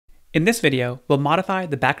In this video, we'll modify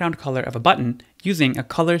the background color of a button using a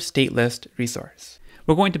ColorStateList resource.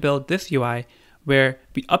 We're going to build this UI where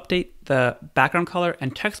we update the background color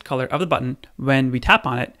and text color of the button when we tap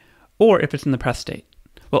on it, or if it's in the press state.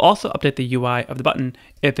 We'll also update the UI of the button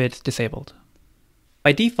if it's disabled.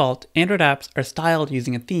 By default, Android apps are styled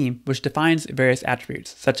using a theme which defines various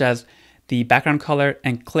attributes, such as the background color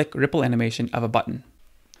and click ripple animation of a button.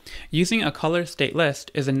 Using a ColorStateList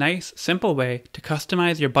is a nice, simple way to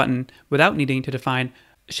customize your button without needing to define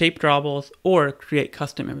shape drawables or create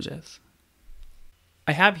custom images.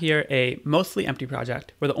 I have here a mostly empty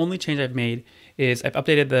project where the only change I've made is I've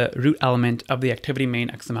updated the root element of the activity main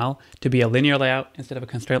XML to be a linear layout instead of a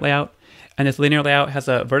constraint layout. And this linear layout has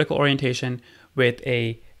a vertical orientation with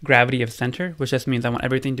a gravity of center, which just means I want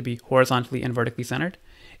everything to be horizontally and vertically centered.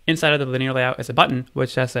 Inside of the linear layout is a button,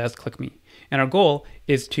 which just says click me. And our goal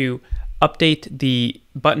is to update the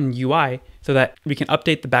button UI so that we can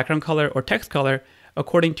update the background color or text color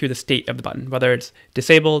according to the state of the button, whether it's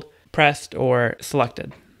disabled, pressed, or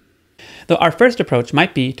selected. Though our first approach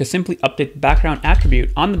might be to simply update the background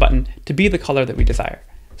attribute on the button to be the color that we desire.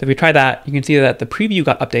 So if we try that, you can see that the preview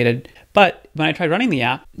got updated, but when I try running the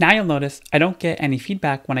app, now you'll notice I don't get any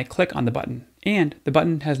feedback when I click on the button, and the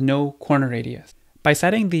button has no corner radius. By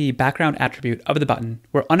setting the background attribute of the button,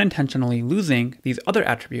 we're unintentionally losing these other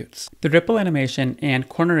attributes. The ripple animation and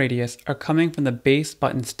corner radius are coming from the base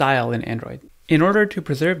button style in Android. In order to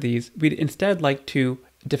preserve these, we'd instead like to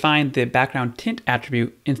define the background tint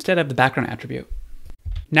attribute instead of the background attribute.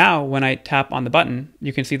 Now, when I tap on the button,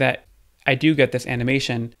 you can see that I do get this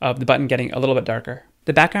animation of the button getting a little bit darker.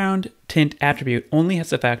 The background tint attribute only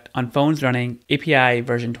has effect on phones running API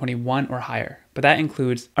version 21 or higher, but that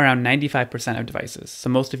includes around 95% of devices, so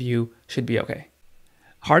most of you should be okay.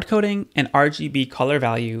 Hardcoding an RGB color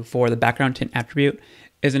value for the background tint attribute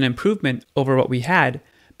is an improvement over what we had,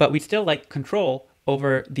 but we'd still like control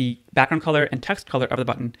over the background color and text color of the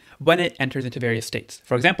button when it enters into various states.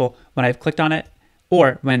 For example, when I've clicked on it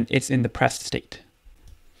or when it's in the pressed state.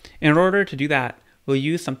 In order to do that, we'll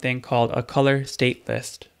use something called a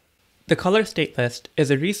ColorStateList. The ColorStateList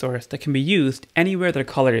is a resource that can be used anywhere that a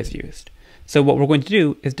color is used. So what we're going to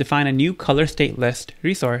do is define a new ColorStateList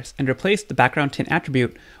resource and replace the background tint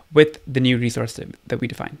attribute with the new resource that we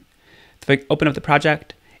define. So if I open up the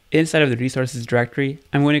project, inside of the resources directory,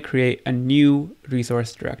 I'm going to create a new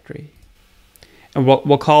resource directory. And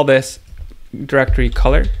we'll call this directory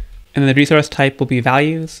color, and then the resource type will be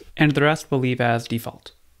values, and the rest we'll leave as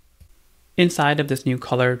default. Inside of this new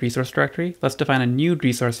color resource directory, let's define a new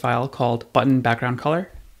resource file called button background color.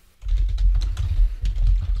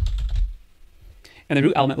 And the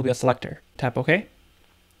root element will be a selector. Tap OK.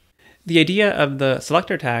 The idea of the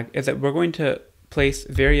selector tag is that we're going to place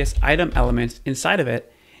various item elements inside of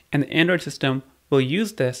it, and the Android system will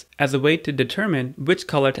use this as a way to determine which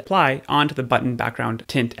color to apply onto the button background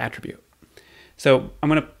tint attribute. So I'm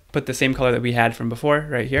going to put the same color that we had from before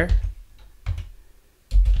right here,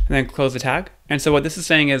 and then close the tag. And so what this is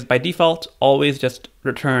saying is by default, always just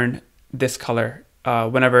return this color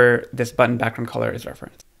whenever this button background color is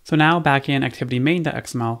referenced. So now back in activity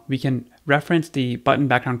main.xml, we can reference the button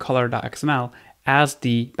background color.xml as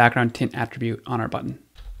the background tint attribute on our button.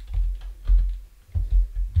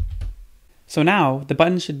 So now the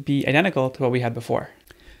button should be identical to what we had before.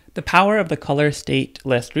 The power of the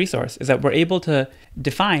ColorStateList resource is that we're able to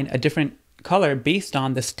define a different color based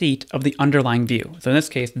on the state of the underlying view. So in this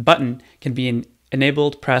case, the button can be in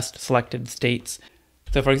enabled, pressed, selected states.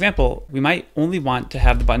 So for example, we might only want to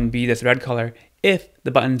have the button be this red color if the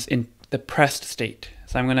button's in the pressed state.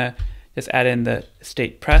 So I'm gonna just add in the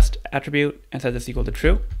state pressed attribute and set this equal to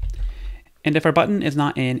true. And if our button is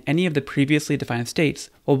not in any of the previously defined states,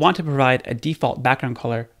 we'll want to provide a default background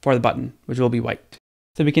color for the button, which will be white.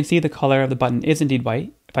 So we can see the color of the button is indeed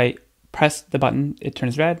white. If I press the button, it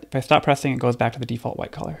turns red. If I stop pressing, it goes back to the default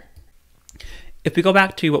white color. If we go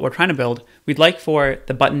back to what we're trying to build, we'd like for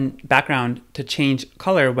the button background to change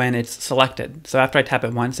color when it's selected. So after I tap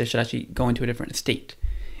it once, it should actually go into a different state.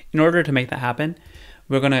 In order to make that happen,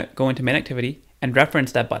 we're going to go into main activity and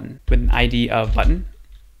reference that button with an ID of button.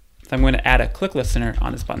 So I'm going to add a click listener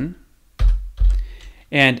on this button.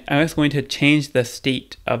 And I'm just going to change the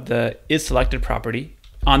state of the isSelected property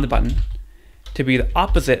on the button to be the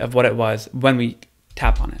opposite of what it was when we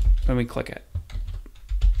tap on it, when we click it.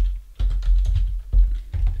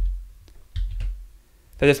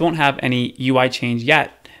 So this won't have any UI change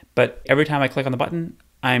yet, but every time I click on the button,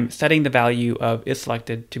 I'm setting the value of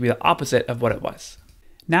isSelected to be the opposite of what it was.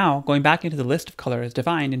 Now, going back into the list of colors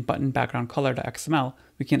defined in button background color.xml,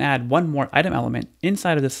 we can add one more item element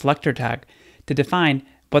inside of the selector tag to define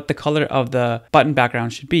what the color of the button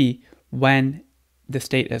background should be when the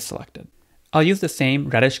state is selected. I'll use the same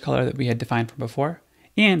reddish color that we had defined from before,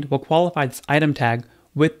 and we'll qualify this item tag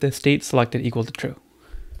with the state selected equal to true.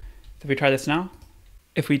 So if we try this now,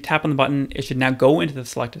 if we tap on the button, it should now go into the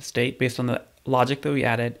selected state based on the logic that we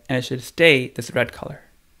added, and it should stay this red color.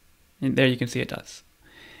 And there you can see it does.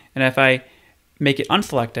 And if I make it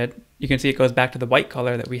unselected, you can see it goes back to the white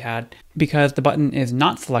color that we had because the button is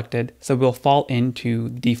not selected, so we'll fall into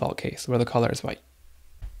the default case where the color is white.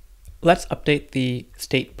 Let's update the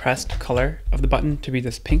state pressed color of the button to be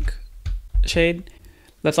this pink shade.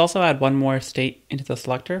 Let's also add one more state into the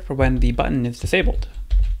selector for when the button is disabled.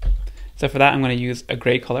 So for that, I'm going to use a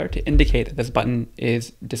gray color to indicate that this button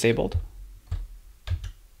is disabled.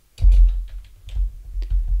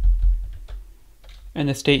 And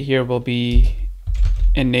the state here will be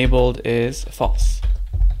enabled is false.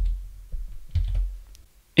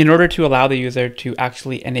 In order to allow the user to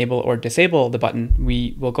actually enable or disable the button,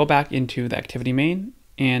 we will go back into the activity main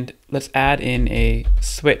and let's add in a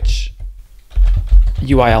switch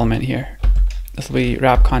UI element here. This will be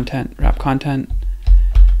wrap content.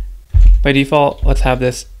 By default, let's have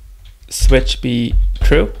this switch be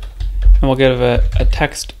true, and we'll give a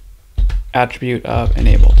text attribute of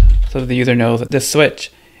enabled, so that the user knows that this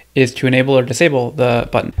switch is to enable or disable the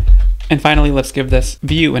button. And finally, let's give this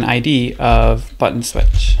view an ID of button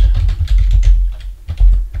switch.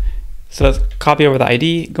 So let's copy over the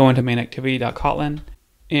ID, go into main activity.kotlin,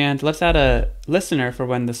 and let's add a listener for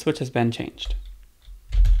when the switch has been changed.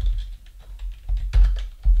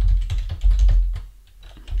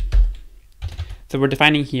 So we're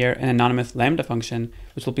defining here an anonymous lambda function,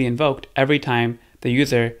 which will be invoked every time the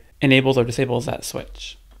user enables or disables that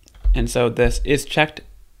switch. And so this is checked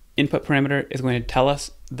input parameter is going to tell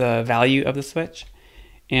us the value of the switch.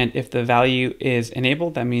 And if the value is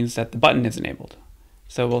enabled, that means that the button is enabled.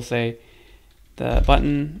 So we'll say the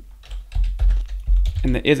button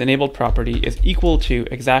and the is enabled property is equal to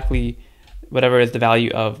exactly whatever is the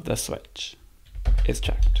value of the switch is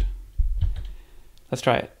checked. Let's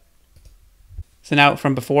try it. So now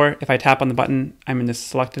from before, if I tap on the button, I'm in this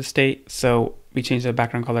selected state. So we changed the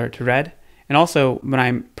background color to red. And also when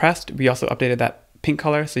I'm pressed, we also updated that pink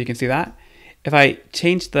color, so you can see that. If I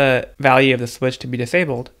change the value of the switch to be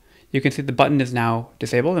disabled, you can see the button is now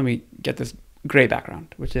disabled and we get this gray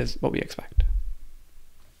background, which is what we expect.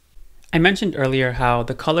 I mentioned earlier how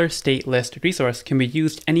the ColorStateList resource can be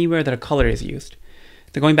used anywhere that a color is used.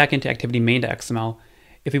 So going back into activity main.xml,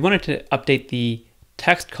 if we wanted to update the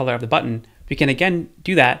text color of the button, we can again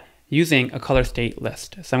do that using a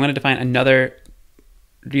ColorStateList. So I'm going to define another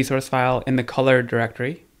resource file in the color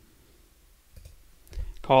directory.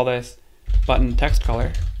 Call this button text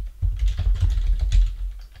color.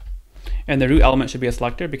 And the root element should be a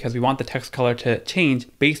selector because we want the text color to change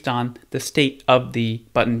based on the state of the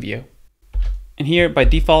button view. And here by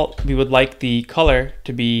default, we would like the color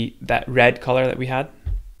to be that red color that we had.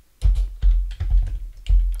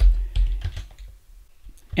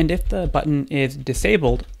 And if the button is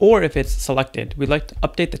disabled or if it's selected, we'd like to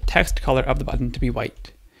update the text color of the button to be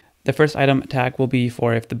white. The first item tag will be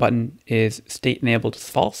for if the button is state enabled is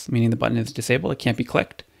false, meaning the button is disabled, it can't be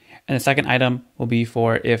clicked. And the second item will be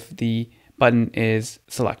for if the button is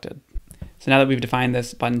selected. So now that we've defined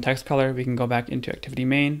this button text color, we can go back into activity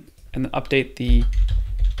main and update the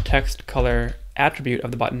text color attribute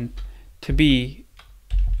of the button to be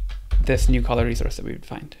this new color resource that we've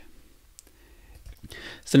defined.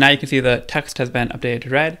 So now you can see the text has been updated to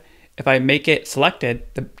red. If I make it selected,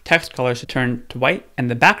 the text color should turn to white and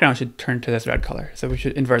the background should turn to this red color. So we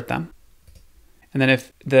should invert them. And then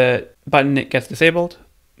if the button gets disabled,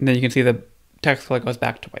 then you can see the text color goes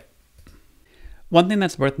back to white. One thing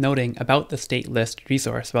that's worth noting about the state list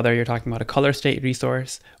resource, whether you're talking about a color state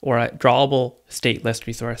resource or a drawable state list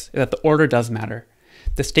resource, is that the order does matter.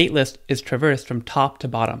 The state list is traversed from top to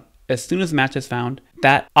bottom. As soon as a match is found,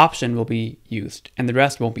 that option will be used and the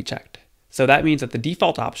rest won't be checked. So that means that the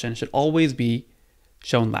default option should always be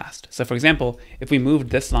shown last. So for example, if we moved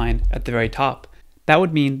this line at the very top, that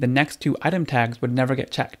would mean the next two item tags would never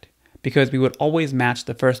get checked because we would always match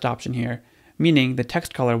the first option here, meaning the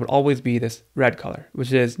text color would always be this red color,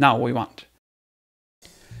 which is not what we want.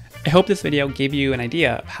 I hope this video gave you an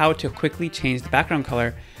idea of how to quickly change the background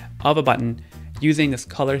color of a button using this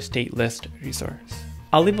ColorStateList resource.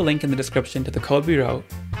 I'll leave a link in the description to the code we wrote.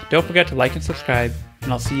 Don't forget to like and subscribe,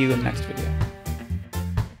 and I'll see you in the next video.